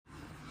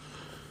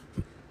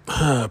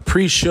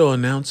Pre-show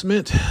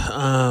announcement.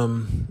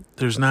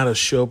 There's not a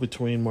show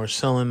between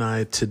Marcel and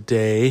I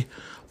today,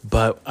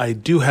 but I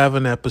do have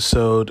an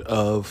episode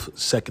of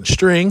Second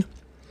String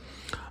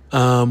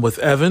with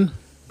Evan,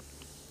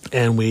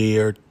 and we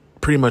are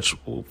pretty much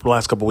the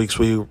last couple of weeks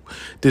we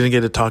didn't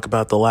get to talk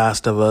about The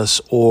Last of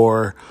Us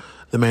or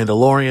The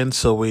Mandalorian,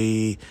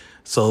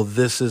 so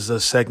this is a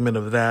segment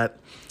of that.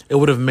 It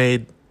would have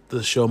made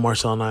the show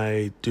Marcel and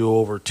I do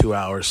over 2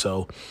 hours,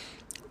 so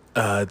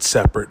it's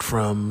separate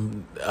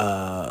from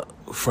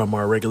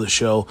our regular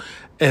show.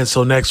 And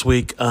so next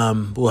week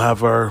we'll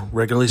have our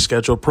regularly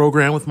scheduled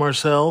program with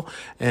Marcel,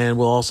 and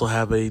we'll also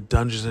have a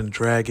Dungeons and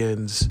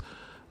Dragons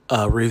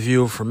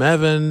review from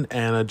Evan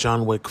and a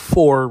John Wick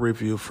 4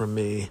 review from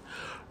me.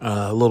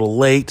 A little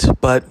late,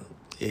 but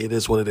it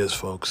is what it is,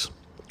 folks.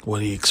 What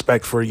do you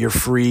expect for your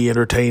free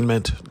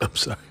entertainment? I'm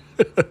sorry.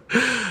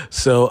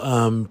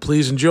 So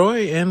please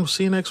enjoy, and we'll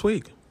see you next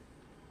week.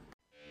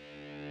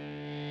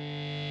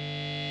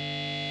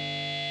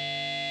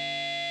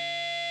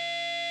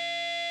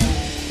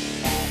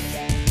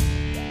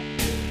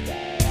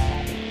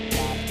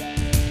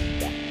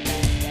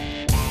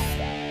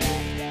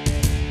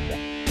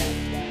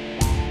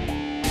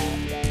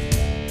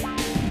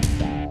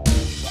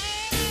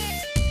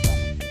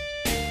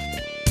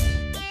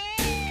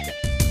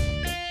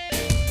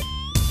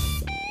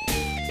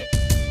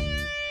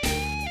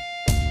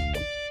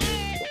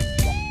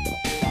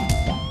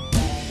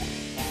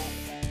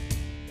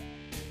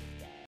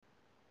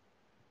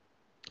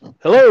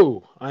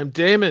 Hello, I'm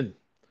Damon,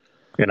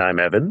 And I'm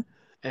Evan.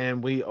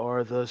 and we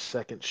are the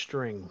Second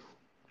String.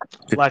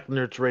 Black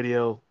Nerds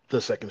Radio,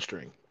 the Second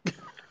String.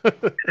 Did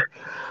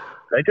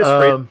I just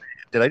phrase, um,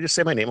 did I just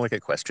say my name like a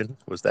question?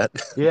 Was that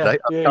did yeah, I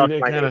yeah, you talk know,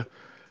 my kind name?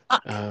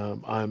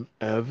 of. I'm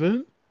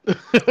Evan.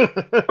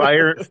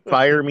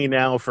 Fire me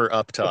now for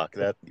uptalk.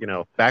 That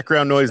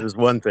background noise is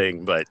one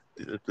thing, but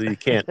you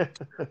can't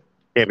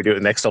be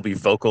doing. Next, I'll be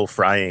vocal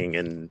frying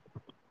and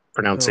Oh,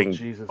 pronouncing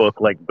Jesus.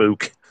 book like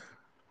book.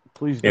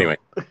 Please Anyway,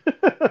 don't.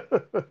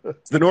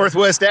 it's the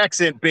Northwest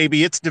accent,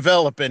 baby. It's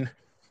developing.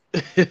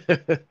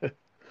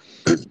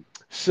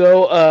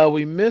 So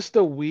we missed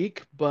a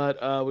week,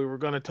 but we were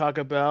going to talk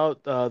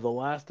about The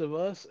Last of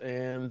Us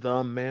and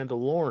The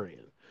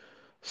Mandalorian.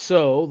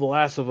 So, The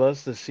Last of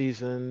Us, the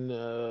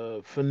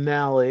season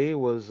finale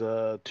was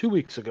 2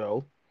 weeks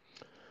ago.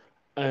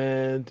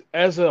 And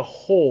as a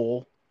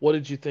whole, what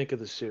did you think of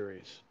the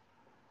series?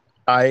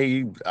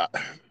 I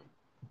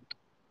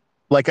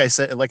like I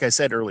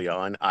said early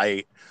on,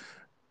 I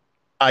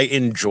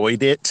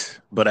enjoyed it,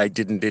 but I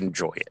didn't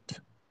enjoy it.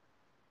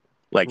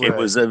 Like Right.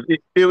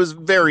 it was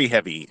very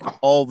heavy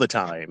all the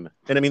time.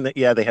 And I mean,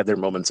 yeah, they had their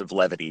moments of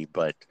levity,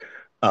 but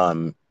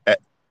um, uh,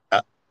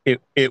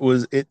 it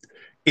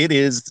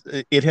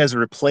has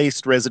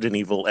replaced Resident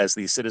Evil as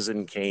the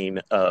Citizen Kane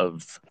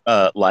of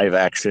live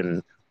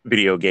action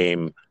video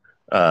game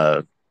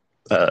uh,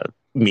 uh,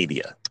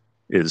 media.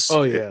 Is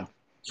Oh yeah.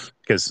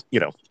 because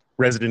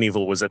Resident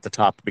Evil was at the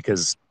top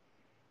because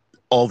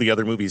all the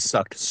other movies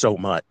sucked so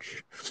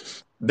much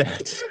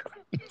that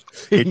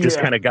it just Yeah.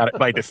 kind of got it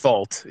by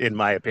default, in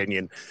my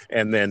opinion.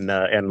 And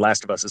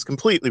Last of Us has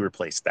completely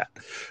replaced that,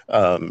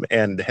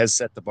 and has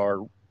set the bar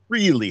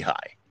really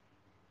high.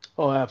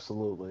 Oh,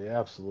 absolutely,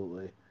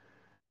 absolutely.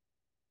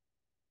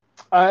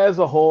 As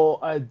a whole,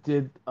 I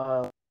did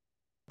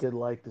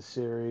like the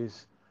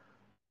series,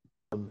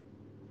 um,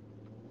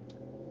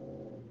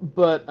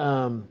 but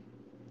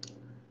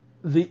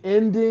the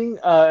ending.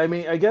 I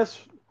mean, I guess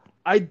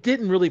I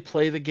didn't really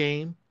play the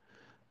game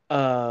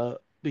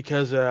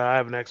because I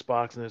have an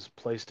Xbox and it's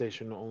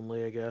PlayStation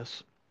only, I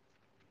guess.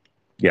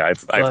 Yeah,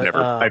 I've But never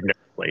uh, I've never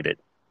played it.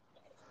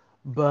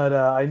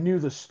 I knew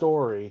the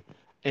story,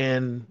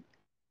 and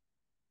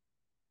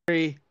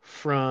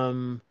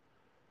from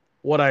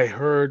what I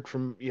heard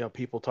from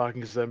people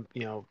talking, because I'm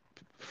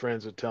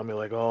friends would tell me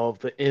like, oh,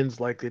 if it ends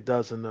like it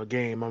does in the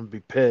game, I'm gonna be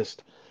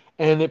pissed,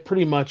 and it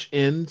pretty much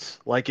ends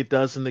like it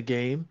does in the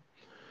game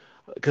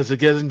because it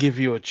doesn't give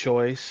you a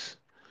choice,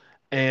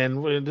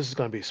 and this is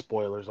gonna be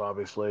spoilers,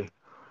 obviously,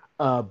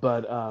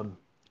 but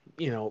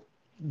you know,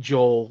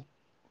 Joel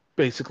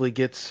basically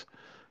gets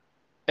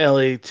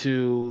Ellie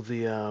to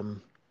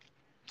the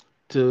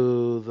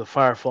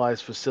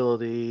Fireflies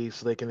facility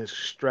so they can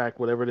extract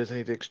whatever it is they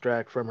need to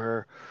extract from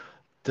her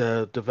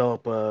to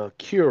develop a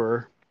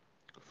cure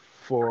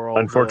for all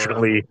the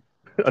Unfortunately,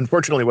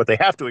 unfortunately, what they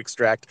have to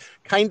extract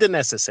kind of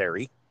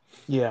necessary.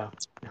 yeah,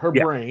 her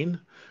Yeah, brain.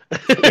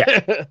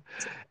 yeah.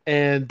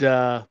 And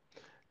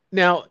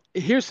now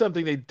here's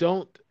something they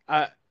don't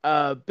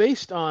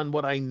based on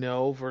what I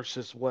know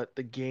versus what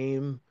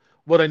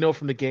I know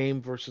from the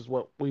game versus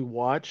what we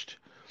watched.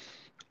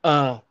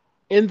 Uh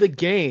in the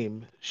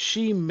game,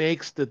 she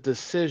makes the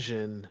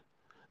decision.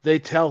 They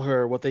tell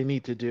her what they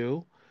need to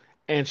do,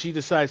 and she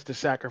decides to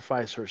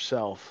sacrifice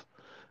herself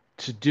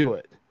to do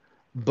it.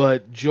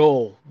 But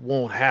Joel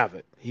won't have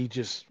it. He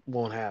just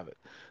won't have it.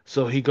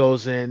 So he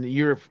goes in.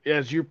 You're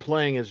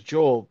playing as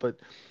Joel, but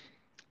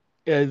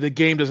the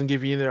game doesn't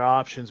give you any other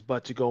options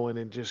but to go in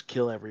and just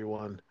kill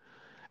everyone.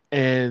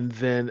 and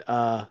then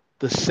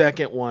the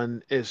second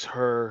one is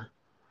her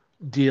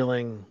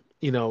dealing.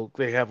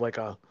 They have like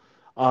a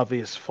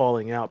obvious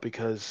falling out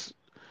because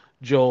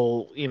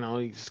Joel,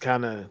 he's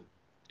kind of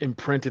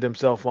imprinted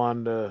himself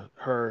onto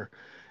her,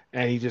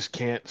 and he just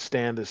can't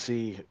stand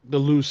to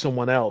lose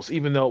someone else,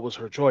 even though it was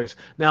her choice.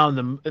 Now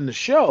in the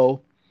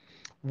show,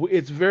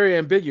 it's very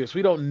ambiguous.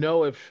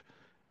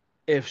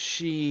 If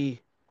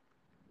she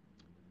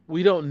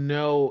we don't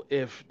know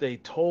if they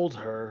told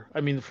her.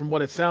 I mean, from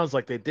what it sounds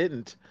like, they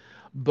didn't,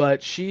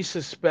 but she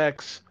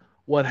suspects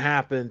what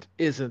happened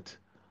isn't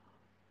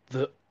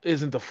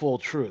the full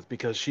truth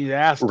because she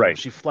asked him. Right.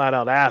 She flat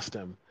out asked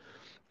him,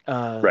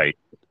 uh, Right.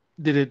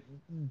 "Did it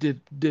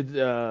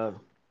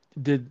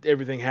did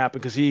everything happen?"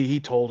 Because he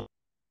told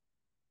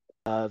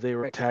they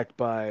were attacked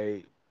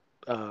by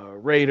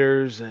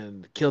raiders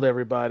and killed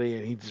everybody,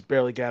 and he just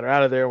barely got her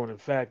out of there. When in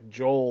fact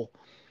Joel,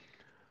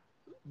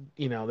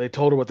 they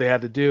told her what they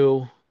had to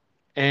do,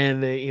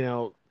 and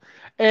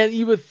and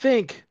you would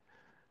think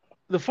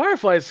the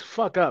Fireflies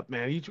fuck up,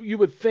 man. You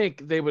would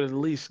think they would at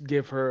least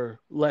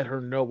let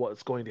her know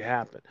what's going to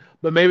happen.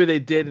 But maybe they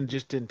did and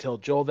just didn't tell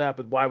Joel that.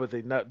 But why would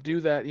they not do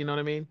that? You know what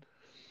I mean?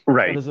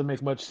 That Right. doesn't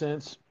make much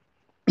sense.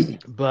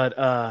 But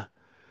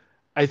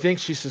I think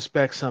she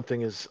suspects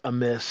something is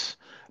amiss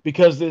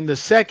because in the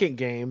second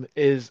game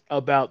is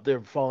about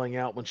them falling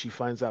out when she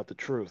finds out the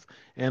truth.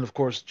 And of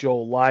course,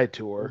 Joel lied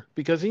to her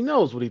because he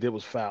knows what he did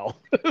was foul.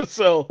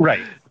 So,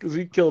 Right. because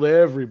he killed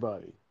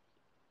everybody.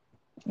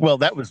 Well,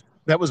 that was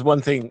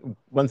one thing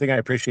I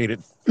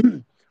appreciated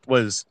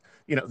was,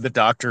 the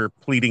doctor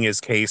pleading his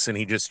case and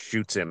he just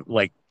shoots him.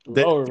 Like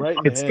that Oh, right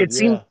in the it's head. it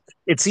seemed Yeah.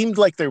 it seemed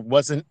like there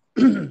wasn't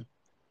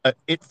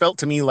it felt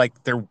to me like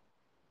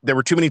there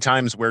were too many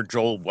times where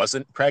Joel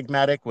wasn't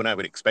pragmatic when I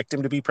would expect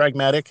him to be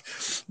pragmatic.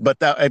 But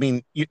that, I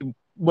mean,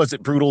 was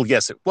it brutal?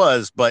 Yes, it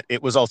was, but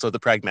it was also the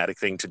pragmatic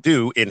thing to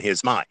do in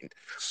his mind.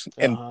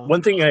 And Uh-huh.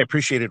 one thing I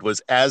appreciated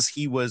was as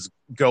he was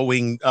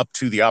going up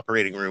to the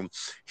operating room,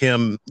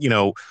 him,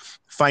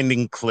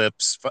 finding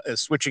clips,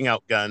 switching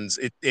out guns.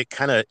 It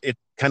kind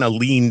of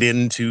leaned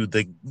into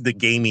the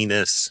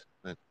gaminess.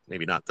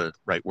 Maybe not the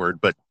right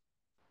word, but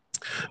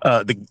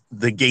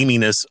the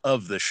gaminess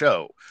of the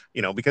show,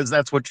 because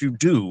that's what you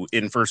do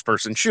in first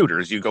person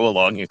shooters. You go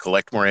along, you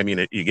collect more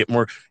ammunition, you get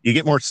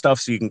more stuff,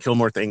 so you can kill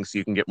more things, so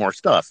you can get more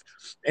stuff.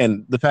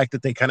 And the fact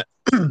that they kind of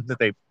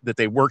that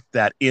they worked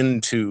that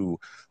into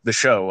the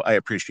show, I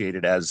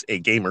appreciated as a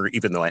gamer,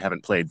 even though I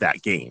haven't played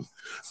that game.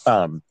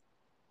 Um,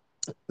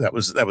 that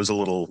was a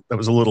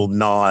little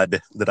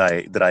nod that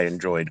I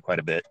enjoyed quite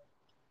a bit.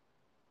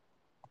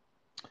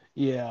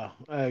 Yeah,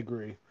 I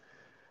agree.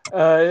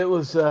 It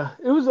was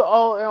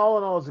all in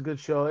all it's a good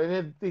show,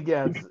 and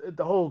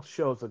the whole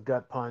show is a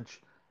gut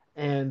punch,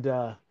 and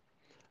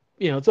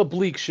it's a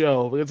bleak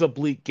show, but it's a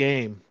bleak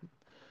game,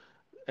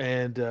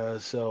 and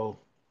so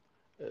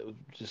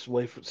just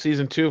wait for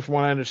season two. From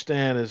what I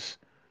understand, is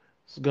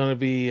going to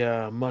be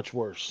much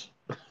worse.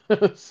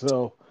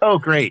 So Oh,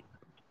 great.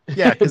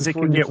 Yeah, because it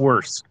before can it get gets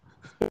worse.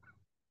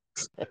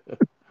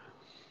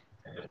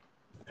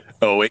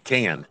 Oh, it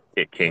can.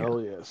 It can. oh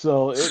yeah,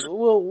 so it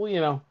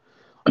will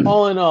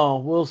all in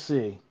all we'll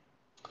see.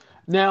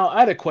 Now I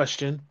had a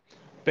question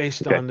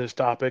based Okay. on this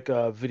topic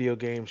of video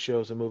game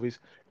shows and movies.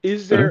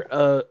 Is Mhm. there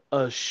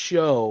a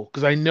show?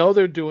 Because I know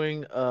they're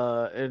doing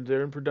and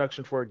they're in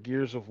production for a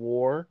Gears of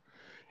War,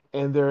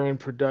 and they're in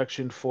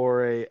production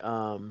for a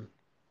um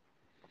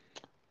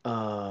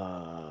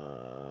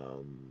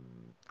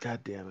God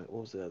damn it,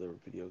 what was the other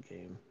video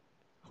game?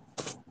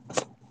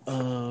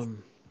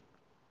 Um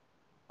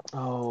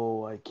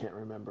oh, I can't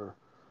remember.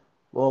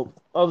 Well,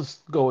 I'll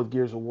just go with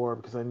Gears of War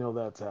because I know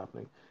that's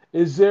happening.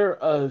 Is there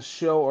a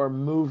show or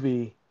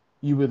movie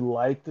you would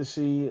like to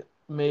see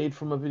made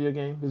from a video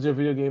game? Is there a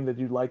video game that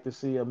you'd like to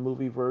see a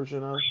movie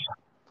version of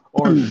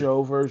or a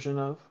show version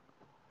of?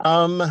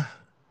 um,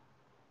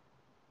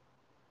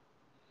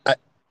 I,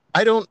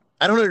 I don't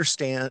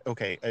understand.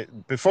 Okay,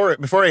 before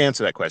I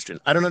answer that question,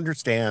 I don't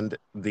understand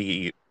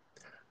the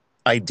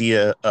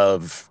idea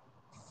of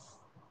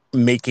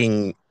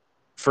making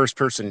first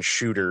person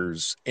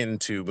shooters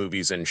into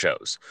movies and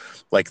shows.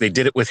 Like they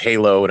did it with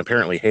Halo, and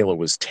apparently Halo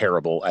was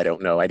terrible. I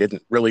don't know. I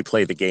didn't really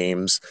play the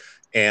games,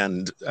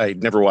 and I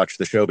never watched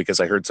the show because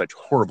I heard such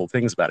horrible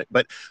things about it.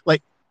 But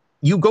like,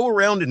 you go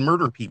around and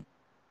murder people.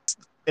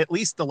 At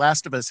least The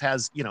Last of Us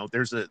has,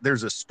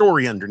 there's a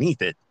story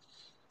underneath it.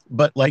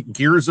 But like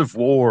Gears of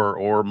War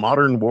or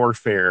Modern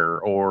Warfare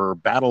or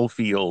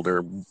Battlefield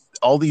or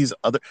all these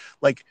other,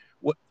 like,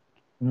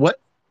 what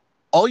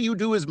all you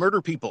do is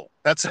murder people.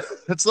 That's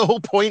that's the whole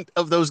point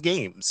of those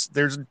games.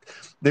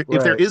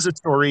 If there Right. is a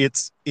story,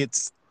 it's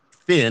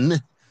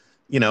thin,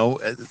 you know.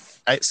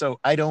 So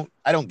I don't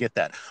get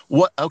that.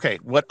 What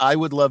I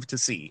would love to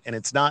see, and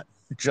it's not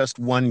just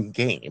one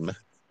game,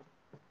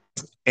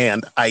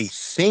 and I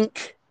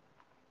think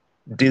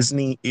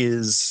Disney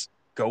is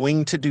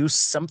going to do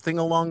something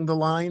along the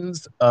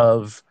lines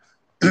of,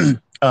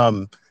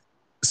 um,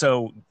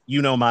 so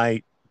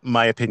my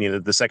my opinion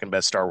of the second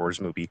best Star Wars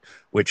movie,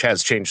 which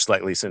has changed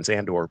slightly since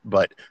Andor,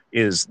 but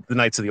is the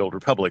Knights of the Old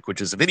Republic,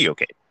 which is a video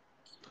game.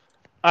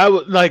 I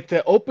would like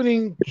the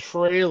opening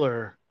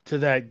trailer to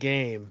that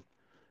game.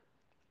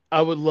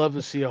 I would love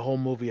to see a whole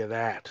movie of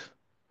that.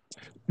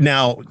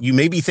 Now, you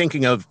may be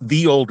thinking of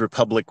the Old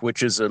Republic,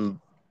 which is a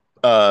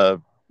uh,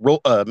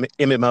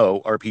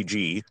 MMO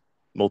RPG,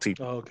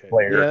 Okay.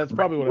 multiplayer, Yeah, that's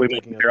probably what I'm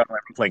thinking of. multiplayer online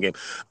playing game.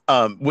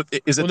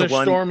 Is it When the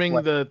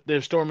one?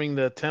 they're storming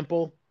the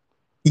temple.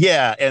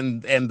 Yeah,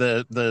 and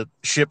the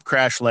ship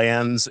crash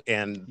lands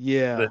and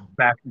Yeah.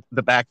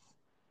 the back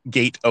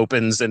gate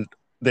opens and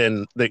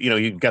then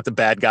you've got the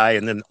bad guy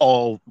and then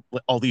all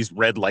these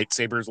red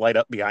lightsabers light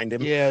up behind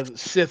him. Yeah,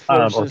 Sith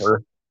Or versus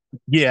her.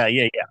 Yeah.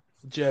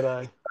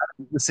 Jedi.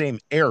 The same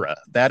era.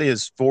 That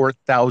is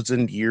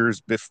 4,000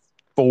 years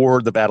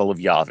before the Battle of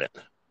Yavin,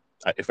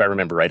 if I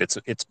remember right.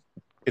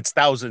 It's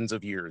thousands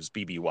of years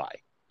BBY. Okay.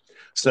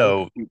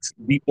 So it's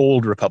the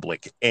Old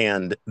Republic,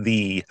 and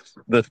the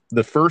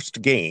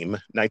first game,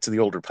 Knights of the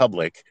Old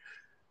Republic,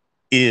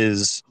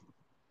 is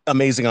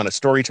amazing on a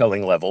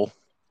storytelling level.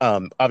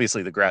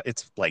 Obviously,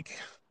 it's like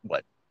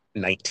what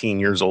 19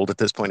 years old at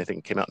this point. I think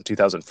it came out in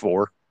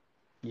 2004.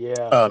 Yeah,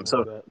 something like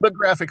So that. the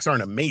graphics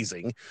aren't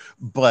amazing,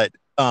 but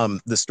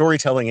the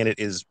storytelling in it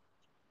is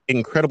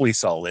incredibly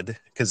solid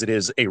because it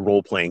is a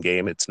role playing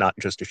game. It's not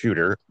just a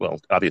shooter. Well,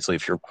 obviously,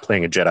 if you're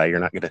playing a Jedi,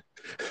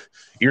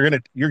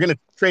 you're gonna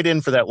trade in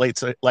for that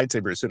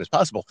lightsaber as soon as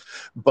possible.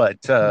 But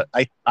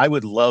I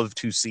would love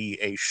to see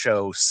a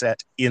show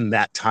set in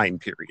that time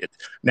period.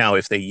 Now,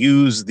 if they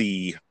use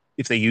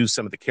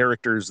some of the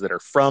characters that are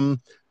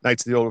from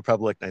Knights of the Old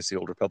Republic, Knights of the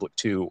Old Republic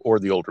 2, or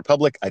the Old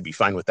Republic, I'd be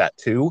fine with that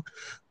too.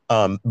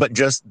 But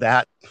just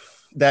that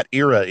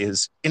era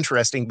is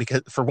interesting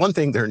because, for one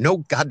thing, there are no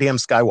goddamn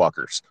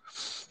Skywalkers.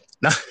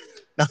 Not,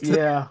 not that,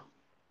 Yeah.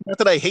 not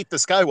that I hate the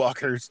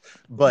Skywalkers,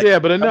 but Yeah,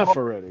 but enough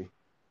already.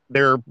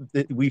 they're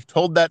we've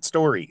told that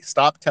story.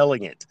 Stop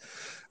telling it.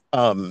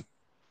 Um,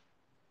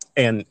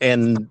 and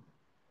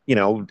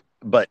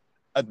but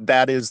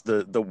that is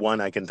the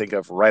one I can think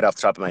of right off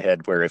the top of my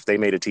head where if they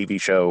made a TV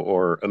show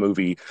or a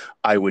movie,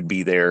 I would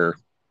be there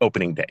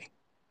opening day.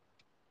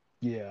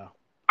 Yeah.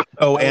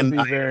 Oh, That would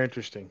and be very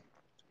interesting.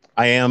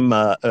 I am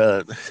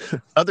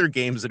other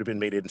games that have been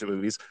made into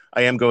movies.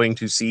 I am going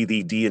to see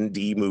the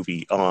D&D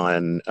movie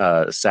on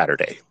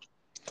Saturday.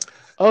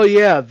 Oh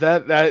yeah,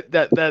 that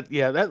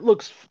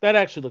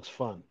actually looks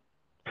fun.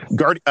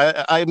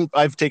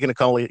 I've taken a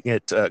calling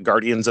it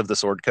Guardians of the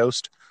Sword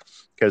Coast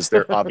because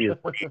they're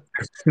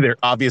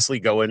obviously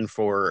going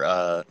for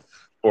a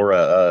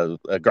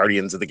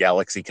Guardians of the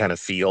Galaxy kind of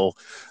feel,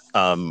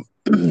 um,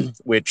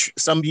 which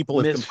some people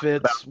have complained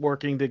about. Misfits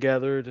working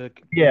together to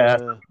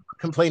Yeah,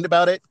 complained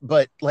about it,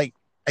 but like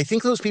I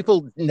think those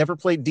people never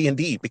played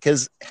D&D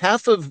because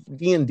half of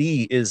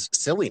D&D is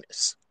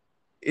silliness.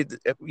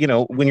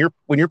 When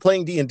you're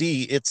playing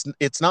D&D,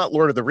 it's not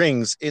Lord of the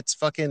Rings, it's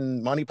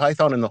fucking Monty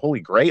Python and the Holy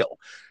Grail.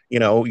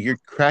 You're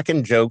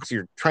cracking jokes,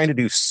 you're trying to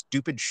do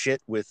stupid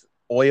shit with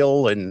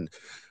oil and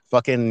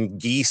fucking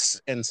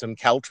geese and some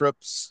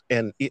caltrops,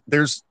 and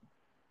there's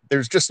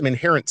just some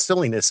inherent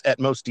silliness at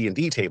most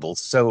D&D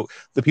tables. So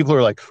the people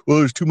are like,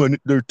 "Well,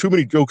 there are too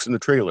many jokes in the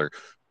trailer."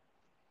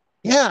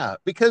 Yeah,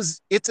 because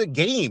it's a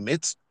game.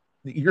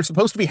 You're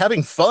supposed to be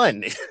having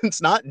fun.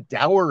 It's not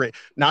dour.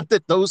 Not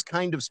that those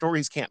kind of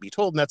stories can't be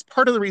told, and that's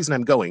part of the reason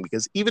I'm going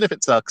because even if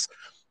it sucks,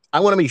 I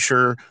want to be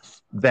sure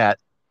that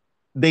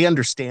they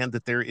understand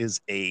that there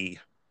is a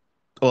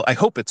well, I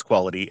hope it's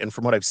quality, and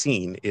from what I've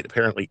seen, it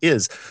apparently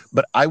is.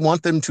 But I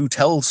want them to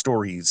tell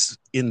stories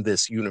in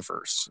this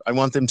universe. I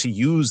want them to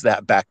use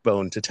that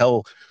backbone to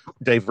tell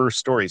diverse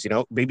stories.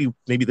 Maybe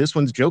this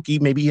one's jokey.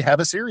 Maybe you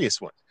have a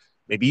serious one.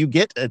 Maybe you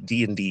get a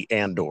D&D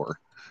Andor.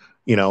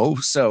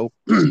 So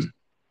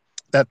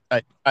that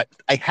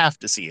I have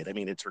to see it. I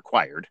mean, it's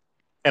required,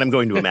 and I'm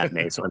going to a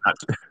matinee, so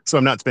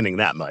I'm not spending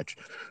that much.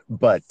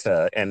 But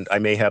and I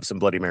may have some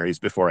Bloody Marys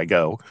before I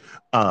go.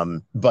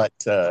 But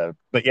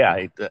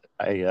yeah,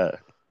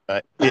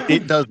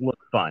 it does look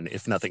fun,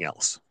 if nothing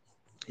else.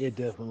 It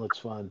definitely looks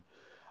fun.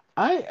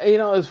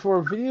 As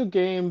for video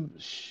game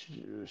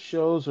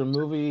shows or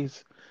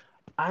movies,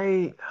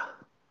 I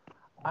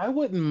I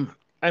wouldn't.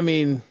 I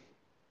mean,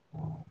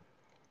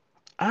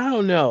 I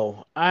don't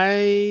know.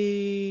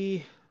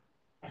 I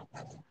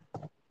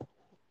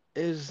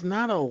There's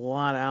not a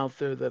lot out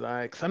there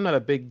cause I'm not a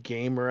big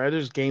gamer.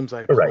 There's games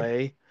I Right.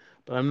 play,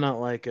 but I'm not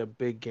like a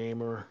big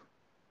gamer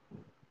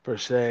per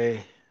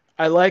se.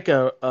 I like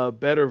a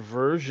better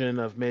version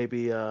of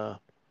maybe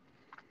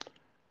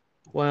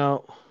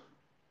well,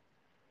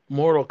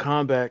 Mortal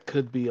Kombat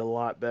could be a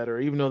lot better,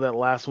 even though that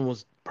last one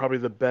was probably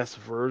the best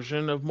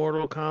version of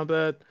Mortal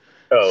Kombat.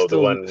 Oh, the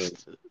Still, one.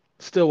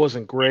 still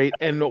wasn't great.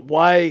 And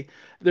why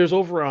there's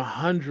over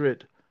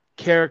 100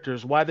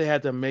 characters, why they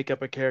had to make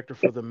up a character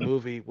for the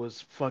movie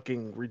was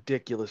fucking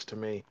ridiculous to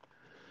me.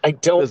 I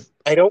don't. Because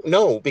I don't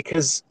know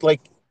because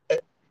like your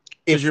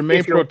if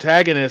main you're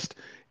protagonist,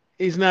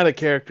 he's not a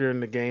character in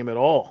the game at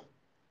all.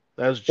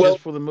 That was just well,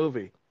 for the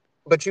movie.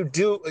 but you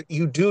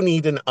do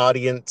need an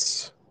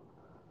audience.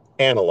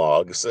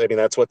 analogs. I mean,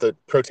 that's what the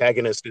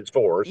protagonist is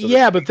for, so that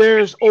Yeah, but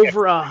there's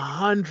over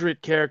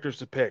 100 characters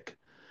to pick,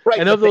 right,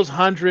 and but of they those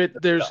 100,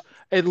 there's stuff.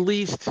 at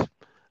least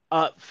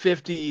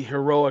 50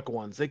 heroic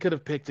ones. They could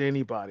have picked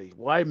anybody.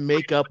 Why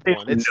make up They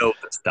one? all It's know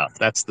the stuff.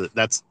 That's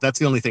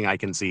the only thing I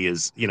can see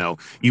is,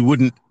 you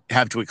wouldn't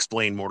have to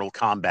explain Mortal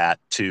Kombat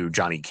to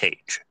Johnny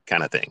Cage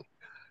kind of thing,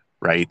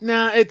 right?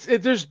 nah.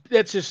 There's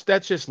that's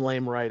just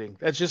lame writing.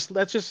 That's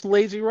just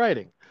lazy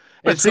writing.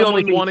 That's It's the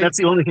only someone thing wanting. that's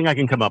the only thing I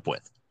can come up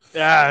with.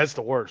 That's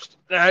the worst.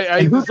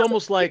 And who It's doesn't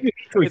almost like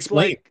to it's explain?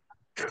 like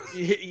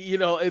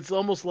it's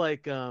almost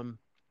like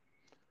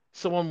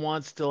someone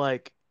wants to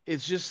like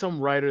it's just some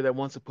writer that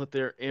wants to put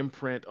their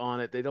imprint on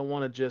it. They don't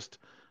want to just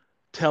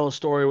tell a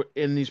story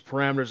in these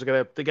parameters.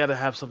 They gotta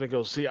have something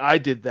go, see, I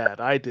did that.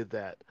 I did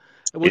that.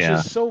 Which Yeah. is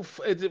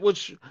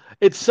which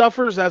it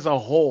suffers as a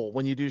whole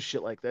when you do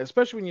shit like that,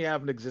 especially when you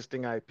have an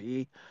existing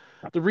IP.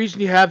 The reason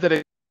you have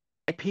that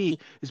IP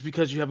is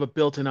because you have a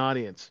built-in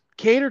audience.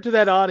 Cater to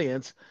that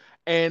audience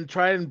and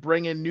try and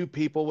bring in new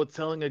people with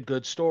telling a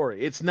good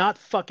story. It's not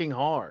fucking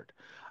hard.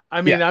 I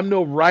Yeah. mean, I'm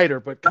no writer,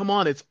 but come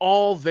on, it's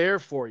all there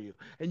for you.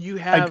 And you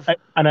have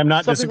And I'm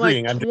not something like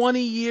disagreeing. I'm just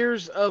 20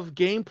 years of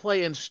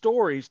gameplay and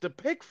stories to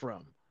pick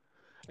from.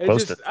 It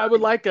close to just I would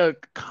 30, like a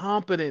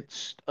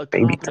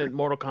maybe competent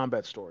Mortal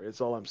Kombat story.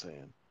 That's all I'm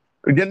saying.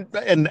 30.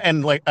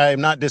 And like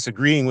I'm not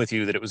disagreeing with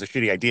you that it was a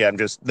shitty idea. I'm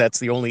just that's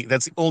the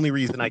only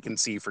reason I can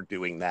see for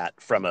doing that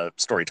from a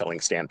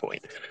storytelling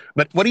standpoint.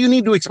 But what do you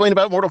need to explain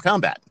about Mortal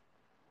Kombat?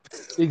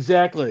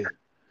 Exactly.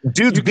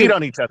 Dudes You beat can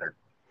on each other.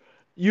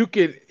 you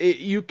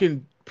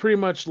can pretty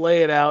much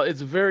lay it out.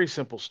 It's a very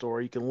simple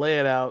story. You can lay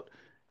it out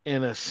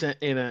in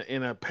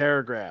a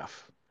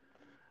paragraph.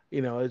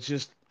 It's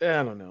just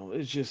I don't know.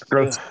 It's just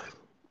Throw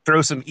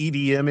throw some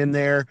EDM in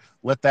there,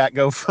 let that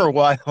go for a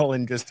while,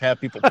 and just have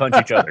people punch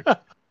each other.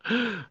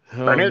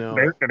 oh That no.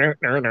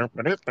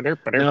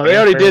 No, they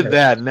already did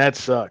that and that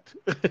sucked.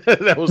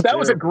 That was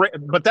was a terrible. great,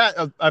 but that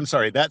I'm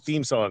sorry, that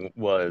theme song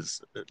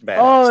was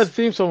Oh, the badass.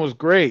 theme song was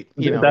great,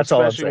 That's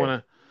all I'm especially saying.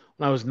 when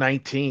I was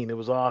 19. It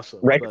was awesome,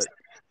 Right? but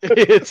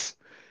it's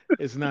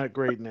it's not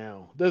great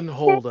now. Doesn't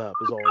hold up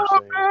is all I'm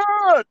saying.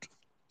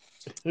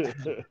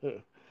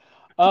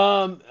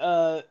 Um,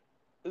 uh,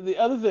 the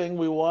other thing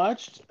we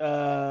watched,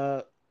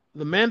 The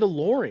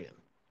Mandalorian.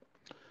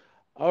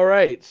 All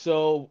right,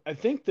 so I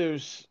think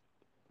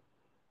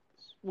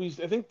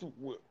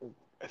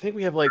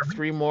we have like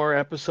three more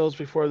episodes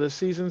before this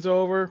season's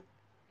over.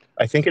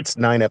 I think it's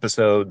 9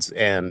 episodes,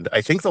 and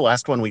I think the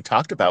last one we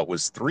talked about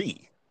was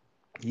three.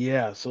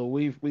 Yeah, so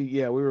we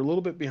were a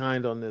little bit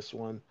behind on this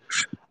one.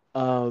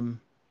 Um,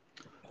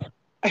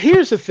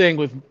 Here's the thing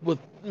with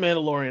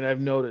Mandalorian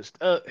I've noticed.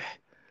 What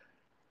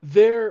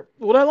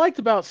I liked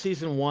about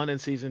season 1 and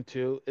season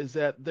 2 is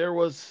that there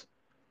was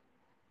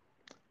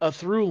a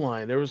through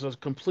line. There was a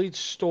complete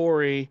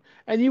story,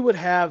 and you would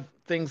have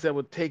things that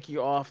would take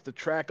you off the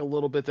track a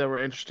little bit that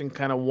were interesting,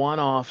 kind of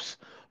one-offs,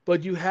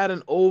 but you had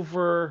an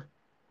overlaying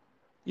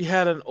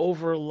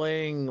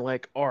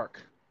like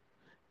arc.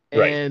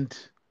 Right. And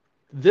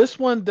this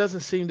one doesn't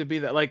seem to be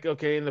that. Like,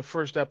 okay, in the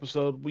first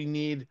episode, I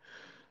need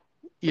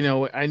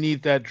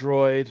that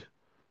droid.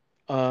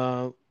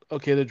 Uh,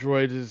 okay, the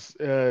droid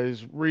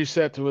is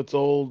reset to its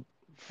old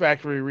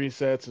factory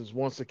resets. It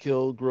wants to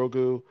kill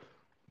Grogu.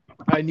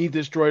 I need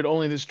this droid,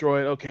 only this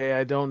droid. Okay,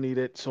 I don't need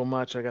it so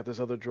much. I got this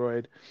other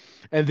droid.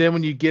 And then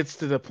when he gets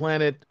to the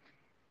planet,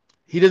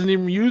 he doesn't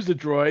even use the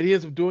droid. He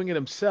ends up doing it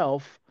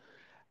himself.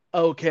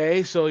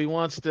 Okay, so he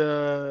wants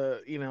to,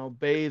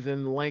 bathe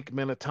in Lake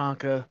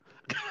Minnetonka.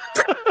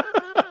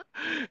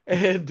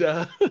 And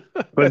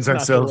Cleanse that's not the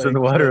ourselves in the lake,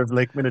 water but of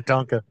Lake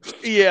Minnetonka.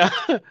 yeah.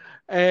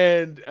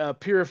 And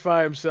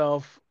purify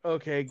himself.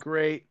 Okay,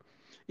 great.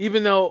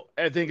 Even though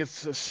I think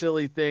it's a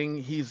silly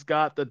thing, he's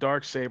got the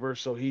dark saber,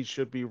 so he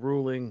should be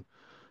ruling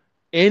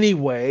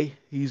anyway.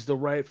 He's the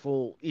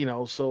rightful,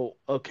 so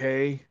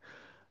okay.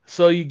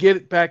 So you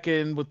get back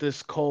in with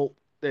this cult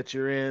that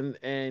you're in,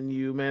 and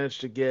you manage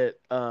to get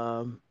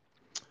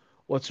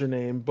what's her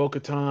name,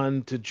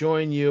 Bo-Katan, to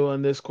join you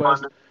on this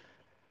quest,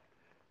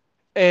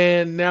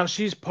 and now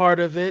she's part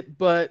of it.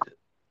 But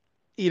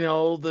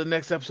the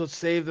next episode,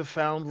 save the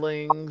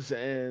foundlings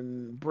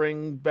and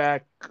bring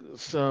back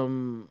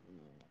some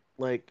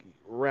like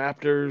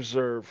raptors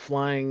or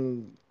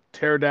flying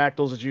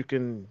pterodactyls that you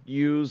can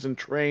use and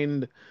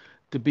train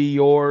to be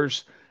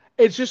yours.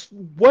 It's just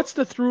what's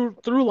the through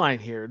line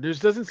here? There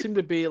doesn't seem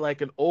to be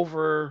like an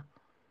overarch,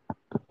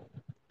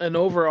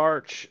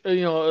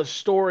 a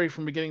story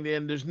from beginning to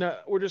end. There's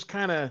not. We're just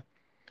kind of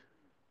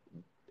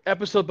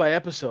episode by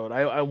episode.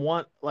 I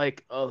want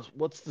like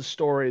what's the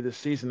story this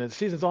season? And the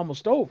season's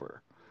almost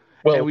over,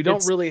 and Well, we don't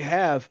it's really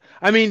have.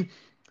 I mean,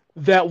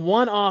 that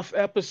one-off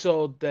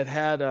episode that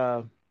had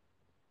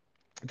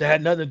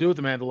nothing to do with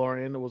the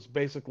Mandalorian. It was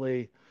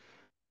basically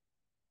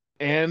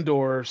and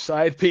or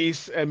side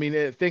piece. I mean,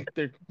 I think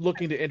they're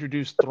looking to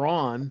introduce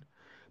Thrawn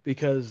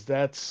because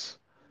that's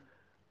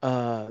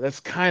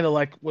kind of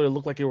like what it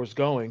looked like it was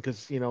going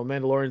because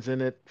Mandalorian's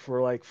in it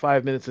for like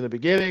 5 minutes in the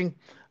beginning,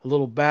 a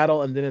little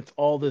battle, and then it's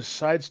all this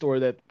side story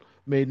that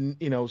made,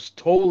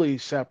 totally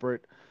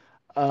separate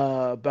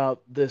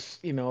about this,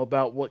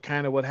 about what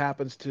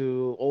happens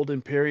to old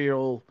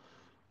imperial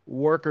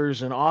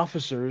workers and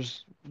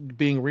officers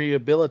being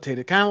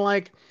rehabilitated, kind of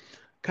like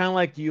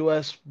the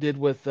U.S. did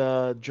with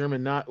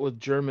German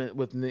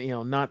with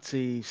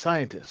Nazi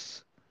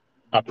scientists,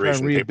 try and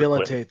Operation Paperclip.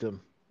 rehabilitate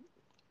them.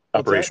 What's that?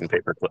 Operation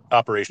Paperclip.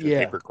 Operation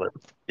Yeah, Paperclip.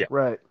 Yeah.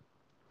 right.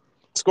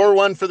 Score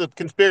one for the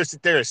conspiracy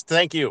theorist.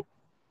 Thank you.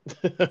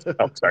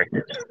 Oh, sorry.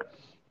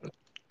 Um,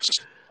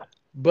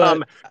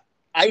 But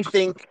I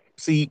think.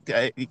 See,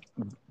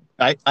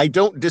 I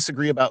don't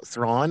disagree about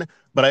Thrawn,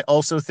 but I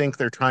also think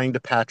they're trying to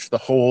patch the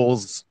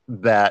holes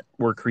that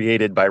were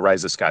created by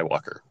Rise of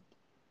Skywalker.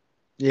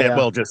 And, yeah,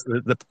 well, just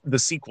the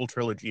sequel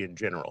trilogy in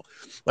general.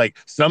 Like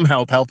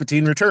somehow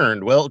Palpatine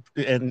returned. Well,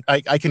 and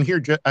I can hear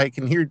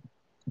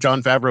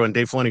John Favreau and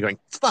Dave Filoni going,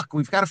 "Fuck,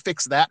 we've got to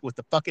fix that with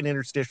the fucking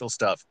interstitial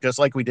stuff, just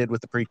like we did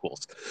with the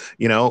prequels."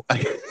 You know,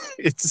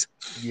 it's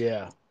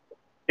yeah,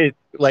 it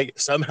like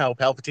somehow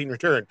Palpatine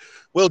returned.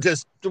 We'll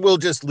just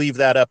leave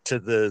that up to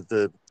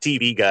the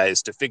TV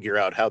guys to figure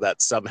out how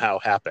that somehow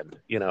happened.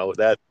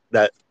 That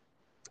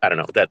I don't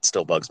know. That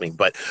still bugs me,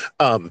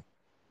 um,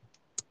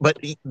 but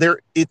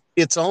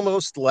it's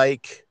almost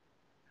like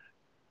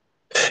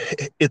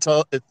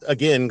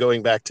again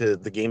going back to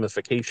the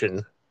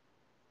gamification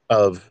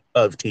of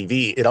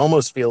TV. It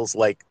almost feels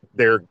like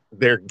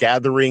they're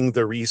gathering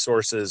the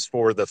resources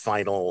for the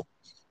final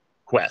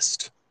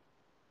quest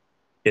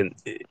in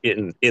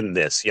in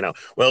this.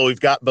 Well, we've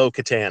got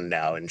Bo-Katan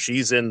now, and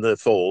she's in the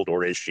fold,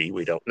 or is she?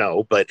 We don't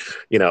know, but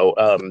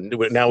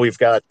now we've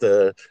got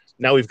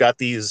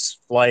these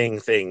flying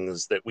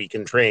things that we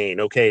can train.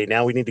 Okay,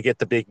 now we need to get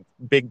the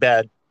big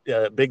bad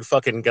big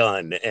fucking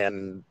gun,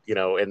 and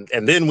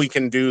then we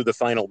can do the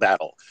final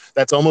battle.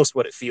 That's almost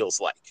what it feels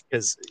like,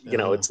 because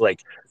uh, it's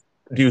like,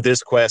 do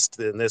this quest,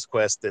 then this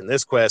quest, then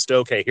this quest.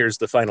 Okay, here's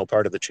the final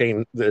part of the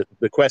chain, the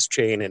quest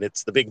chain, and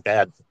it's the big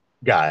bad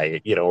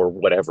guy, or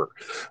whatever.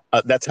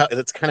 That's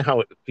kind of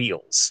how it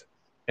feels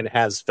and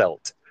has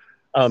felt.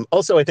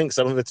 Also, I think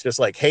some of it's just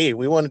like, hey,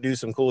 we want to do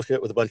some cool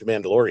shit with a bunch of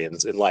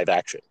Mandalorians in live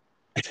action.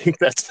 I think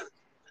that's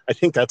I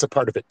think that's a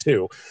part of it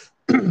too.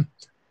 They're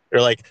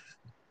like,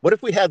 what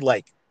if we had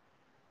like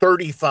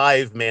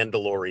 35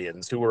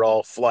 Mandalorians who were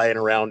all flying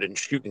around and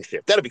shooting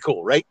shit? That'd be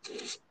cool, right?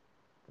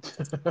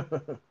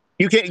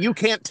 You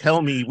can't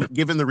tell me,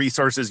 given the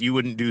resources, you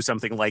wouldn't do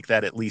something like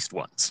that at least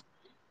once.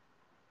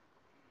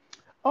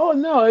 oh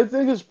no, I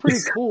think it's pretty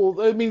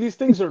cool. I mean, these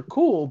things are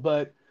cool,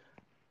 but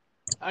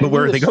I But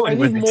where need are they I going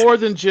need with it? more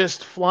than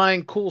just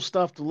flying cool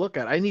stuff to look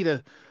at. I need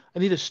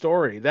a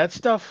story. That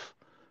stuff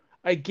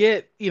I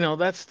get,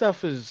 that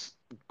stuff is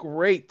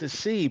great to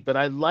see, but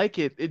I like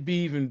it. It'd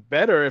be even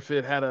better if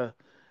it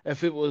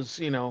was,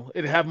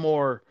 it'd have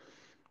more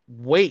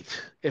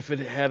weight if it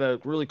had a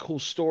really cool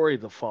story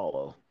to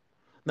follow,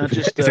 If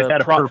it had a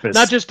not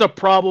purpose, just a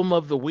problem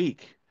of the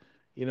week.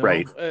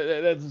 right?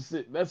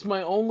 That's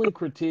my only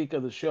critique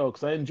of the show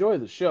because I enjoy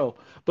the show,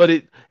 but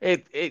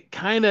it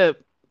kind of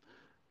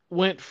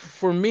went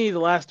for me. The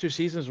last two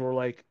seasons were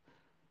like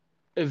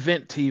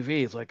event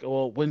TV. It's like,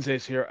 well,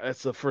 Wednesday's here.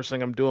 That's the first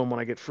thing I'm doing when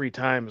I get free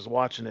time is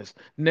watching this.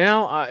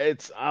 Now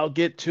I'll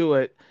get to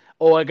it.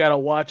 Oh, I gotta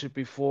watch it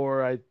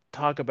before I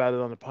talk about it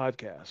on the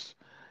podcast.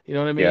 You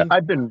know what I Yeah, mean?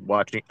 I've been It's kind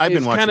watching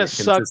of it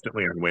sucked.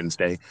 consistently on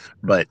Wednesday,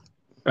 but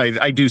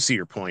I do see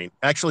your point.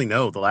 Actually,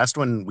 no, the last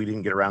one we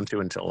didn't get around to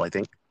until I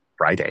think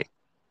Friday,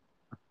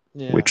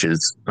 Yeah. which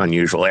is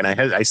unusual. And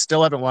I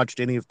still haven't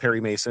watched any of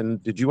Perry Mason.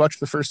 Did you watch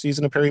the first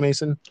season of Perry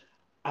Mason?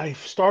 I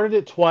started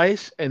it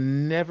twice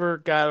and never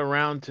got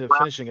around to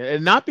finishing it.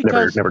 And not Never,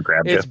 because never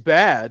grabbed you. it's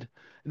bad,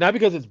 not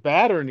because it's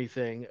bad or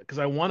anything, because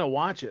I want to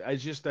watch it. I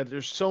just that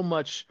there's so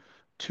much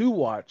to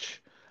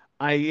watch.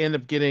 I end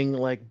up getting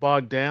like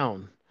bogged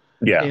down.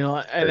 Yeah,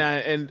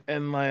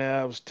 And like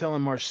I was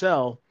telling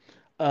Marcel,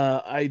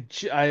 I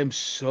am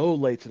so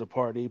late to the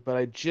party, but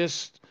I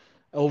just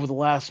over the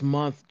last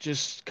month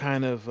just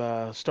kind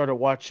of started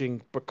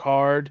watching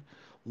Picard,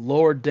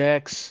 Lower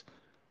Decks,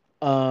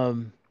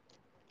 um,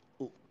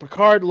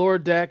 Lower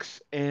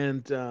Decks,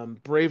 and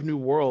Brave New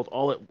World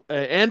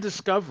and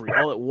Discovery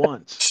all at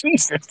once.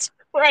 Jesus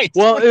Christ.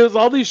 Well, it was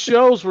all these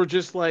shows were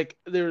just like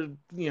they're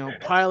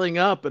piling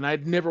up, and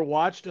I'd never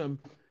watched them,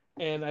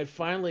 and I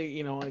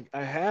finally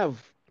I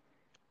have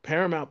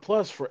Paramount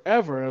Plus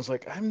forever, and I was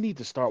like, I need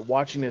to start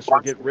watching this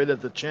or get rid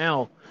of the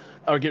channel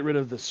or get rid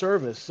of the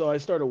service. So I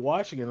started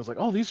watching it. And I was like,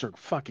 oh, these are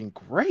fucking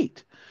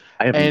great.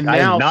 And I am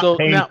now, not so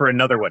paying now, for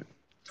another one.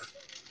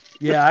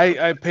 yeah,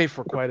 I pay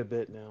for quite a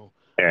bit now,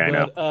 Yeah, I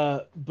know. but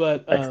uh,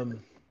 but I, um,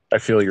 I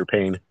feel your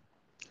pain.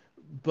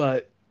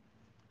 but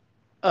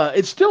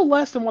it's still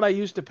less than what I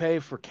used to pay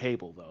for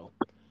cable though.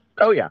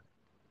 Oh yeah,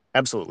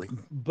 absolutely.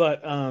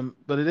 But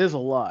it is a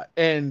lot.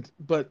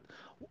 But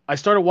I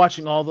started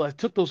watching I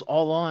took those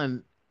all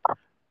on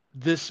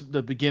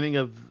the beginning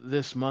of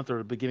this month or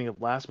the beginning of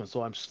last month,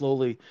 so I'm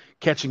slowly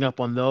catching up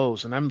on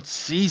those, and I'm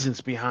seasons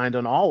behind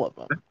on all of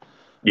them.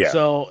 Yeah.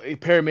 So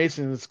Perry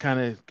Mason has kind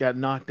of got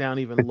knocked down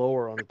even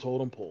lower on the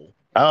totem pole.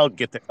 I'll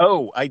get there.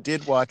 Oh, I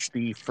did watch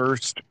the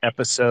first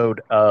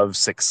episode of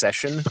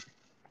Succession.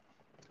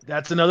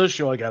 That's another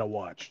show I gotta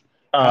watch.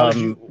 How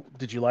Um,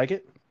 did you like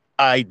it?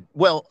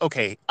 well,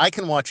 okay, I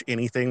can watch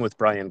anything with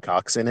Brian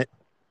Cox in it.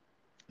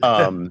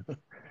 Um,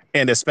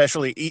 and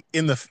especially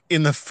in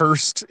the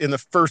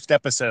first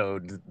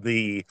episode,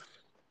 the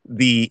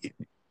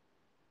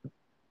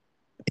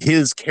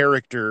his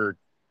character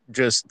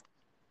just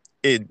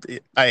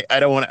I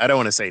don't want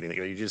to say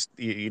anything.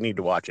 You need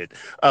to watch it.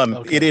 It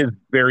Okay. is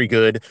very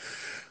good.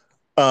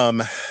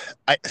 Um,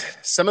 I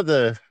some of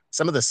the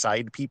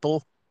side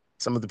people,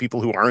 some of the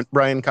people who aren't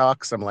Brian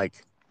Cox, I'm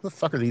like, who the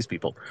fuck are these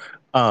people?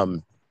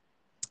 Um,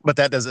 but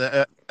that does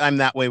I'm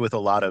that way with a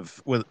lot of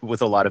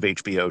with a lot of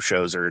HBO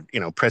shows or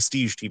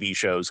prestige TV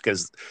shows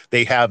because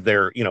they have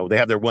their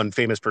one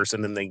famous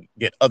person and they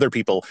get other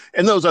people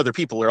and those other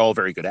people are all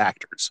very good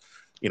actors.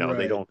 They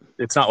Right. don't.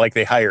 It's not like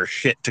they hire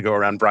shit to go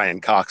around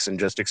Brian Cox and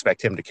just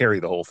expect him to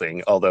carry the whole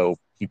thing, although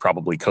he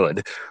probably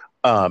could.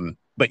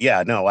 But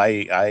yeah, no,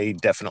 I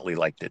definitely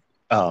liked it.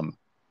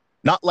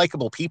 Not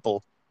likable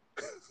people.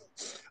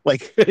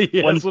 Like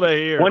Yeah, one that's what I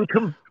hear.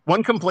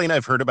 one complaint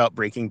I've heard about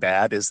Breaking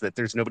Bad is that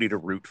there's nobody to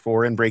root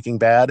for in Breaking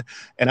Bad.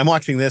 And I'm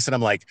watching this and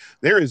I'm like,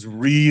 there is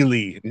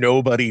really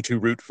nobody to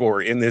root for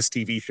in this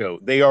TV show.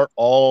 They are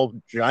all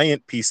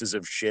giant pieces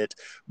of shit,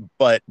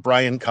 but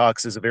Brian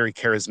Cox is a very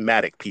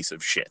charismatic piece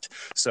of shit.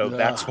 So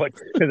that's Ugh. what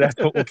that's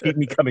what will keep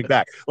me coming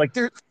back.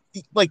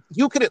 Like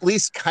you could at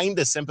least kind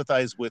of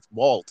sympathize with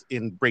Walt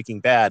in Breaking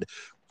Bad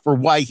for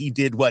why he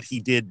did what he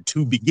did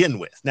to begin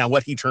with. Now,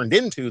 what he turned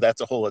into, that's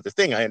a whole other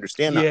thing. I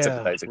understand not Yeah,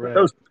 sympathizing with right.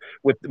 those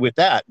with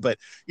that, but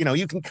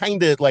you can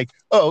kind of like,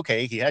 oh,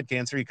 okay, he had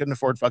cancer, he couldn't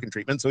afford fucking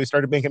treatment, so he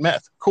started making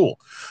meth. Cool.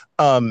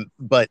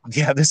 But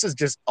yeah, this is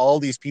just all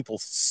these people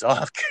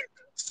suck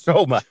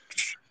so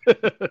much,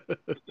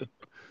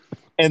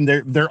 and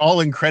they're all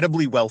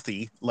incredibly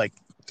wealthy, like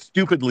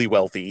stupidly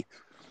wealthy.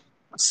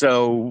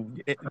 So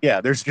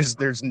yeah, there's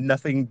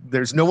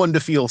no one to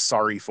feel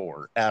sorry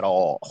for at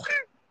all.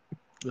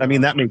 I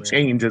mean, that Oh may man.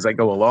 change as I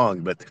go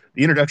along, but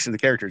the introduction of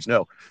the characters,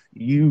 no,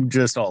 you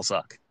just all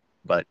suck.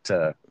 But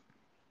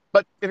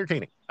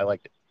entertaining. I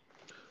liked it.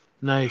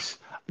 Nice.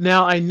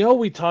 Now I know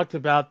we talked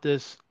about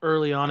this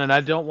early on, and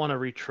I don't want to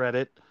retread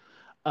it.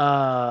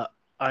 Uh,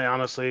 I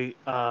honestly,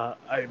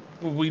 I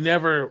we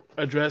never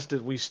addressed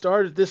it. We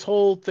started this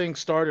whole thing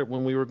started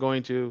when we were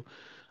going to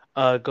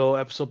go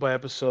episode by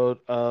episode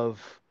of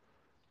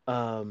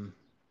um,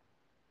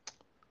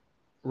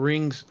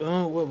 Rings.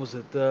 Oh, what was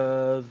it?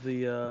 The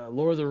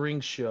Lord of the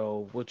Rings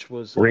show, which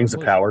was Rings of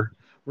what was it? Power.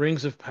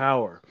 Rings of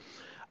Power.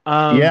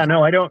 Yeah, Um,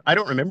 no, I don't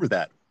remember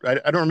that. I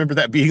don't remember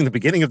that being the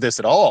beginning of this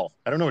at all.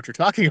 I don't know what you're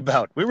talking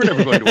about. We were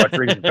never going to watch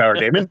Rings of Power,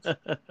 Damon.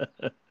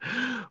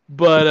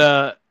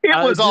 but It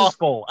I was just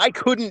awful. I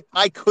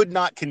could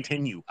not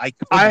continue. I I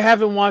couldn't.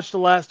 haven't watched the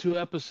last two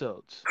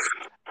episodes.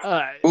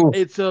 Uh, Oof.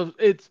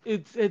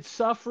 it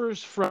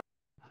suffers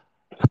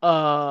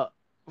uh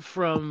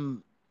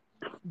from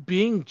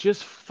being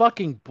just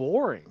fucking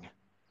boring.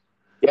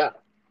 Yeah,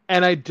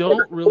 And I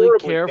don't really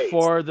horribly care paced.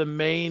 for the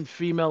main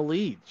female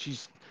lead.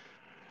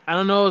 I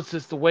don't know, it's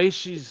just the way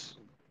she's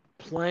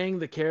playing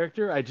the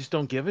character. I just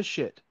don't give a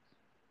shit.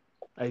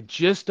 I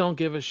just don't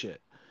give a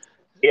shit.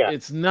 Yeah.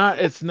 It's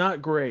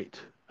not great.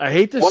 I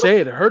hate to One of say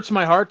it. It hurts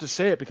my heart to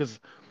say it because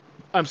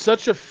I'm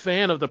such a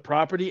fan of the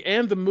property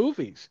and the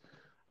movies.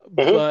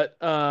 Mhm. But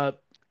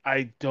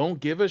I don't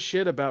give a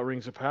shit about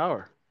Rings of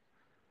Power.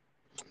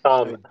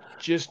 um I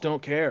just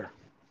don't care.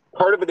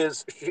 Part of it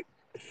is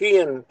she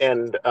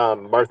and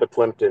Martha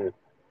Plimpton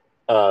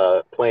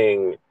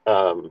playing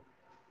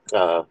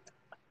uh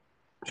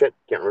shit,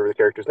 can't remember the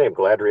character's name.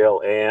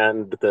 Galadriel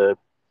and the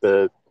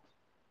the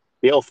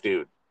elf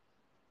dude.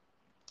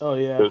 Oh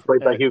It yeah. was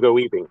played by Hugo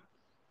Weaving.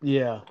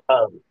 Yeah.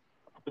 Um,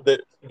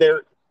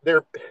 they're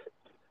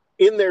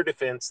in their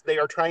defense, they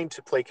are trying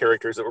to play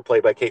characters that were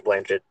played by Kate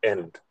Blanchett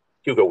and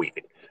Hugo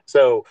Weaving.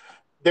 So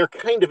they're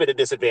kind of at a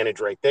disadvantage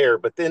right there.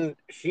 But then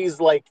she's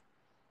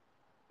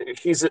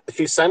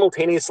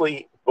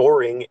simultaneously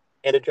boring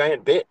and a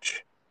giant bitch.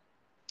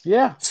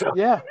 Yeah. So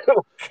Yeah.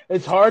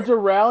 It's hard to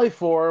rally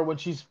for her when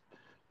she's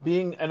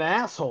being an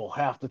asshole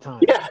half the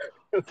time, yeah,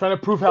 trying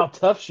to prove how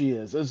tough she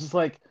is. It's just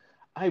like,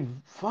 I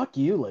fuck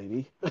you,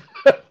 lady.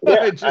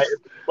 yeah. I just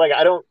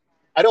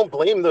I don't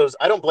blame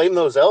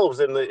those elves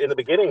in the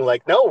beginning.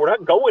 Like, no, we're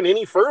not going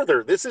any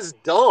further. This is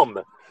dumb.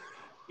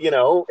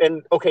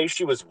 And okay,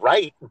 she was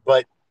right,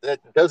 but that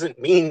doesn't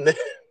mean that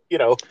you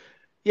know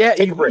yeah,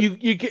 take a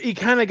break. you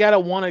kind of gotta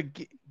want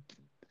to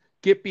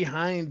get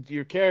behind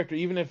your character,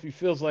 even if it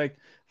feels like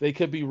they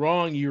could be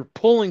wrong. You're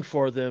pulling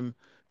for them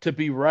to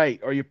be right,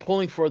 or you're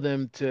pulling for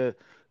them to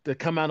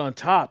come out on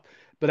top.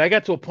 But I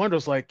got to a point where I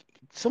was like,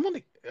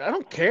 someone, I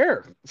don't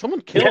care.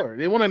 Someone Yeah, kill her.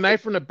 They want a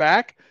knife from the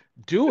back,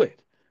 do it,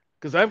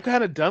 because I'm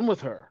kind of done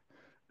with her.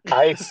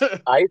 I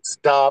I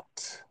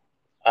stopped.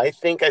 I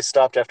think I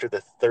stopped after the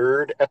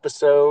third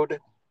episode,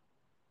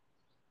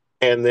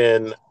 and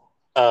then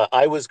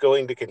I was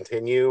going to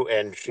continue,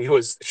 and she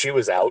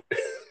was out.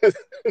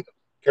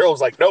 Carol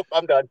was like, "Nope,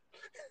 I'm done."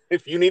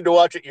 if you need to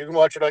watch it, you can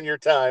watch it on your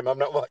time. I'm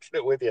not watching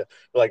it with you.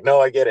 Like,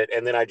 no, I get it.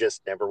 And then I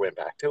just never went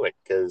back to it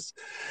because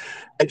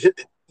I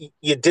just,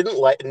 you didn't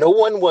like, no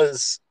one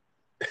was,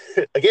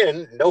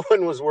 again, no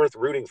one was worth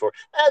rooting for.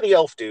 The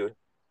elf dude,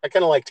 I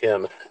kind of liked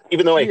him,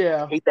 even though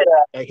Yeah.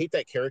 I hate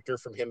that character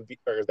from him,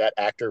 or that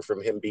actor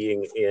from him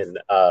being in,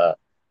 I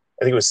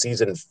think it was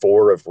season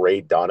 4 of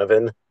Ray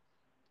Donovan.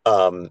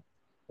 Um,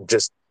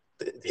 just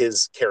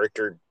his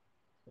character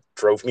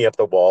drove me up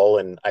the wall,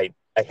 and I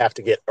have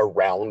to get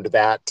around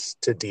that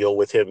to deal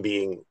with him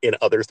being in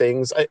other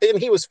things. And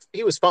he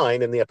was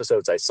fine in the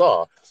episodes I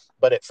saw,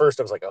 but at first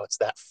I was like, oh, it's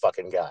that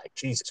fucking guy,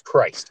 Jesus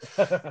Christ.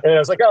 And I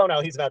was like, oh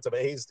no, he's not so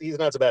bad. He's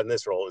not so bad in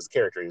this role as the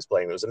character he was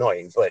playing. It was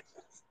annoying, but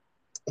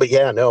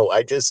yeah, no,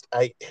 I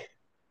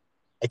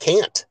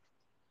can't.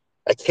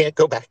 I can't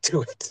go back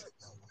to it.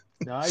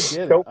 No, I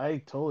get it. Don't I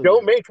totally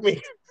don't get make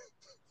me.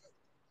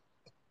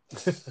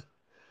 it.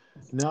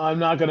 No, I'm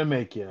not gonna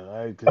make you.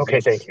 Because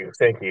Okay, thank it's you,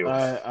 thank you.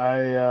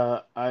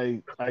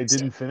 I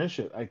didn't finish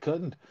it. I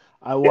couldn't.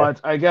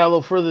 I got a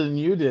little further than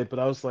you did, but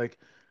I was like,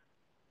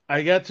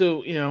 I got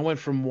to, I went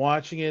from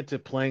watching it to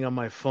playing on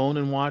my phone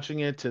and watching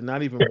it to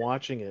not even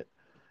watching it.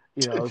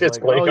 I was Just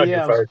like, oh playing on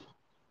your yeah, phone.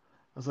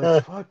 I was like,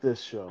 Uh, fuck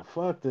this show,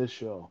 fuck this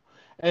show,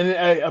 and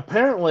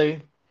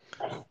apparently,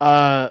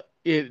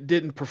 it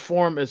didn't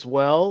perform as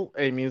well.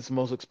 I mean, it's the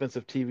most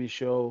expensive TV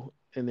show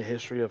in the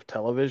history of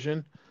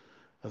television.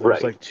 There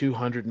was right. like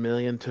 200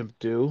 million to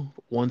do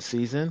one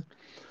season.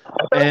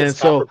 I thought it was And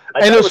half. so,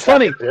 I and thought it it was was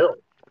half a funny. bill.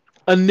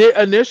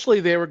 Initially,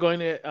 they were going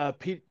to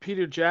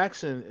Peter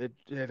Jackson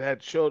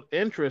had showed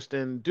interest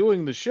in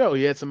doing the show.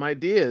 He had some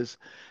ideas,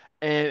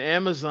 and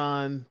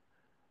Amazon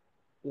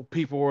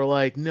people were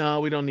like, "No,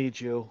 we don't need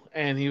you."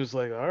 And he was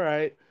like, "All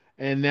right."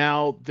 And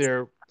now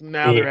they're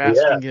Yeah,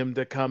 asking him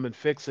to come and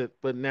fix it,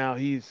 but now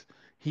he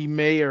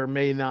may or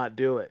may not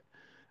do it.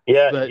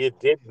 yeah, But you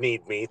did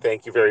need me.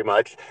 Thank you very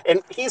much.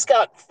 And he's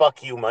got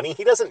fuck you money.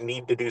 He doesn't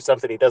need to do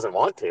something he doesn't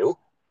want to.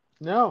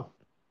 no,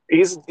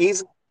 He's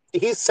he's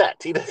he's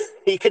set.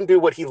 He can do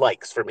what he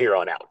likes from here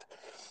on out.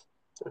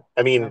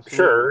 I mean, absolutely.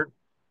 sure,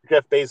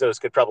 Jeff Bezos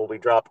could probably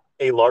drop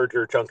a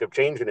larger chunk of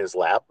change in his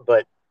lap,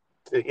 but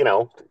you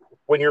know,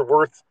 when you're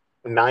worth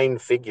 9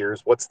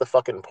 figures, what's the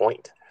fucking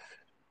point?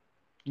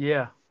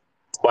 Yeah.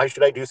 Why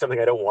should I do something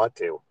I don't want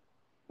to?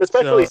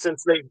 So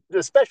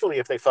Especially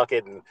if they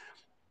fucking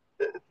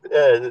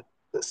uh,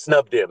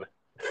 snubbed him.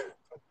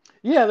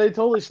 yeah, they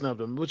totally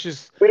snubbed him, which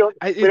is We don't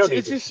we it's don't need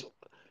it's to. just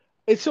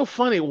it's so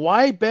funny.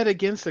 Why bet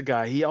against the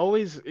guy? He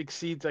always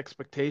exceeds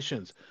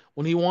expectations.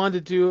 When he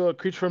wanted to do a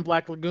Creature from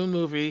Black Lagoon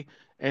movie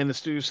and the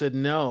studio said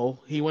no,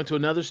 he went to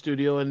another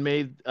studio and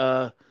made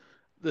the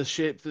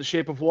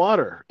Shape of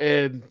Water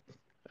and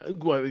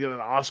what, got an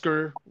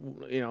Oscar,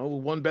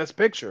 won Best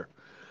Picture.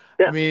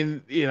 I Yeah,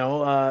 mean,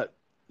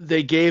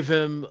 they gave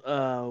him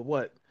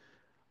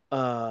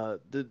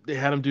they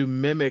had him do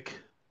Mimic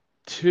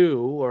 2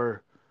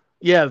 or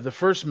yeah, the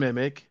first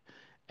Mimic,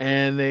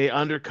 and they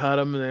undercut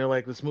him and they're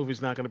like, this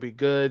movie's not going to be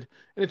good,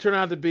 and it turned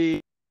out to be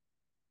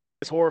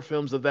horror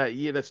films of that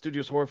year, that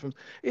studio's horror films.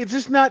 It's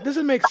just not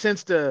doesn't make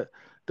sense to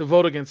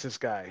vote against this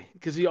guy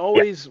because he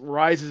yeah. always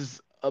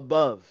rises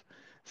above.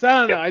 So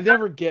I don't know. Yep.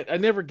 I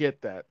never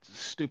get that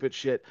stupid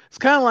shit. It's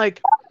kind of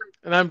like,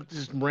 and I'm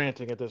just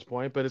ranting at this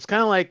point, but it's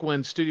kind of like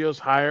when studios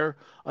hire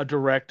a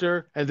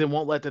director and then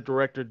won't let the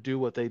director do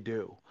what they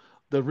do.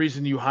 The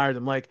reason you hired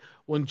them, like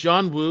when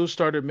John Woo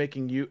started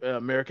making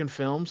American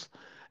films,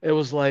 it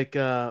was like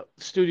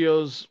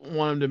studios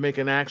want him to make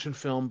an action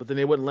film, but then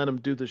they wouldn't let him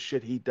do the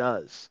shit he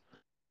does.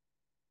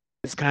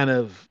 It's kind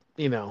of,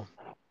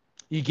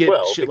 you get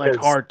Well, shit like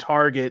because Hard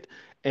Target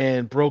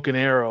and Broken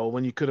Arrow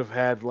when you could have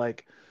had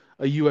like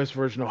a US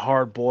version of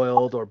Hard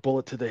Boiled or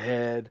Bullet to the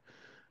Head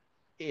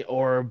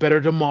or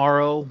Better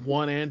Tomorrow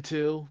 1 and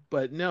 2.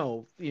 But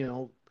no,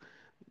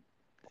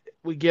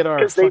 we get our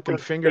because they fucking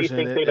think they fingers in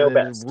think it they and know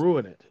then best.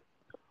 ruin it.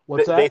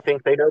 What's They that?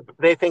 think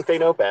they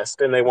know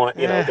best, and they want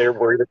Eh, they're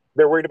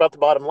worried about the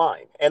bottom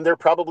line, and they're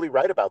probably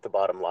right about the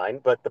bottom line.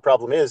 But the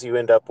problem is, you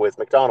end up with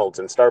McDonald's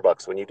and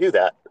Starbucks when you do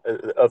that,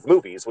 of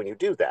movies when you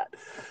do that.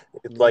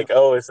 It's yeah. like,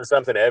 oh, this is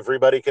something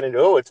everybody can do.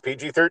 Oh, it's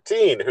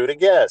PG-13. Who'd have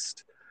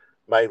guessed?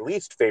 My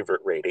least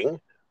favorite rating.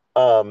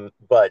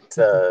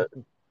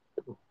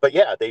 But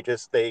yeah,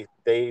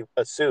 they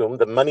assume,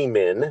 the money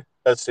men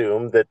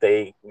assume that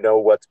they know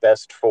what's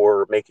best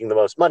for making the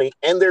most money,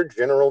 and they're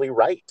generally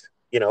right.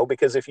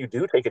 Because if you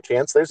do take a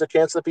chance, there's a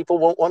chance that people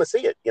won't want to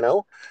see it.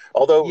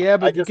 Although Yeah,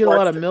 I but you just get a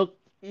lot of watched. milk,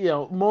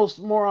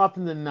 more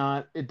often than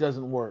not, it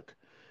doesn't work.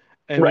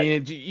 I Right,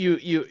 mean,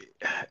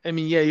 I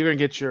mean, yeah, you're gonna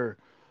get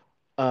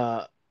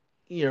uh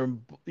your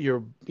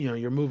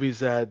your movies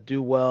that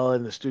do well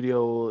and the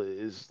studio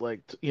is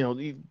like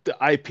the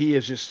IP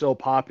is just so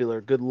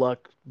popular. Good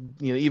luck,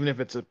 even if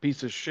it's a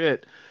piece of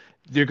shit,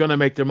 they're gonna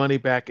make their money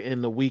back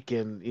in the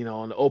weekend,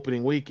 on the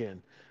opening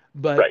weekend.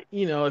 But right.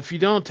 if you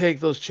don't take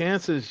those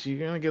chances,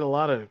 you're gonna get a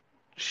lot of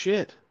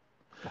shit.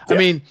 I Yeah,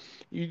 mean,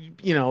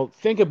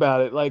 think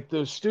about it. Like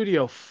the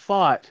studio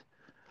fought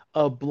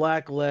a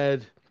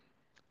black-led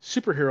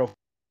superhero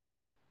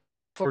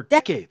for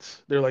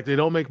decades. They're like, they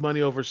don't make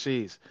money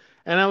overseas.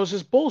 And I was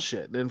just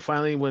bullshit. And then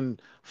finally, when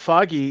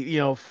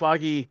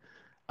Foggy,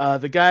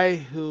 the guy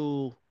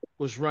who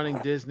was running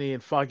Disney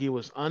and Foggy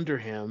was under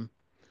him,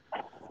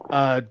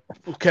 uh,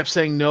 kept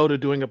saying no to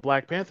doing a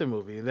Black Panther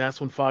movie. And that's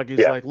when Foggy's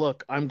Yeah. like,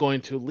 look, I'm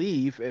going to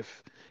leave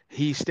if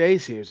he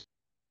stays here. It's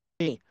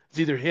me. It's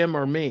either him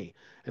or me.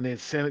 And they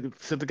sent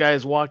the guy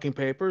his walking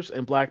papers,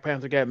 and Black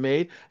Panther got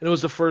made. And it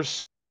was the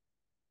first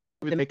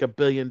movie to make $1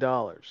 billion.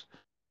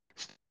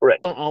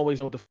 Right. Don't always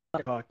know what the fuck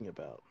they're talking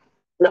about.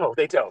 No,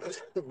 they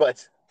don't.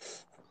 But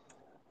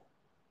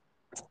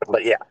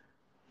yeah,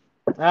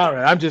 All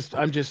right, I'm just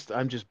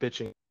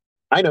bitching.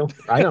 I know.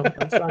 I know.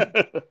 That's fine.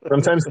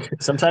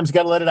 Sometimes you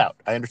got to let it out.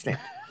 I understand.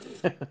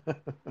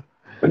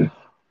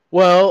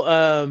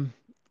 Well,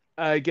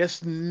 I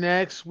guess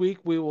next week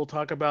we will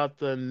talk about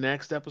the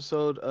next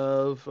episode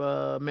of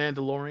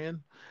Mandalorian.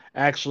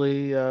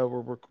 Actually,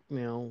 we're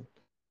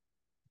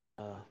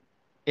uh,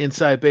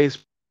 inside base.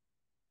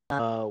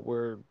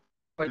 We're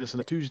this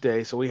on a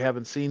Tuesday, so we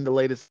haven't seen the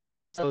latest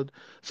episode.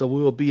 So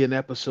we will be an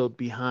episode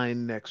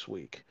behind next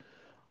week.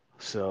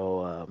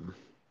 So,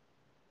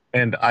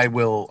 And I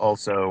will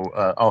also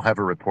I'll have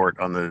a report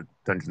on the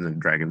Dungeons and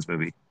Dragons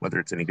movie, whether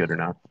it's any good or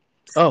not.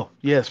 oh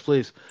yes,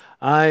 please.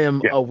 I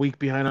am Yeah. a week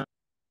behind on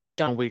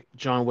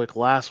John Wick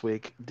last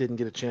week. Didn't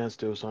get a chance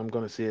to, so I'm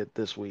going to see it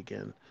this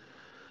weekend.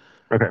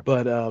 Okay.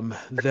 But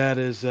that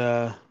is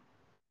uh,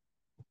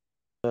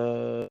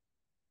 uh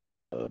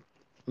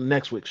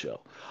next week's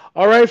show.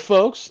 All right,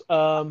 folks.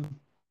 We'll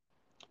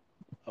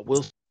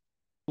see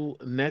you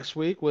next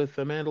week with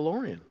The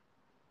Mandalorian.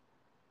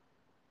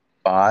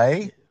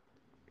 Bye.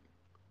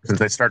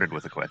 Since I started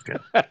with a question.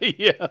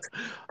 Yeah.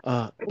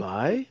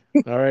 Bye.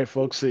 All right,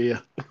 folks. See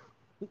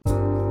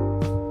ya.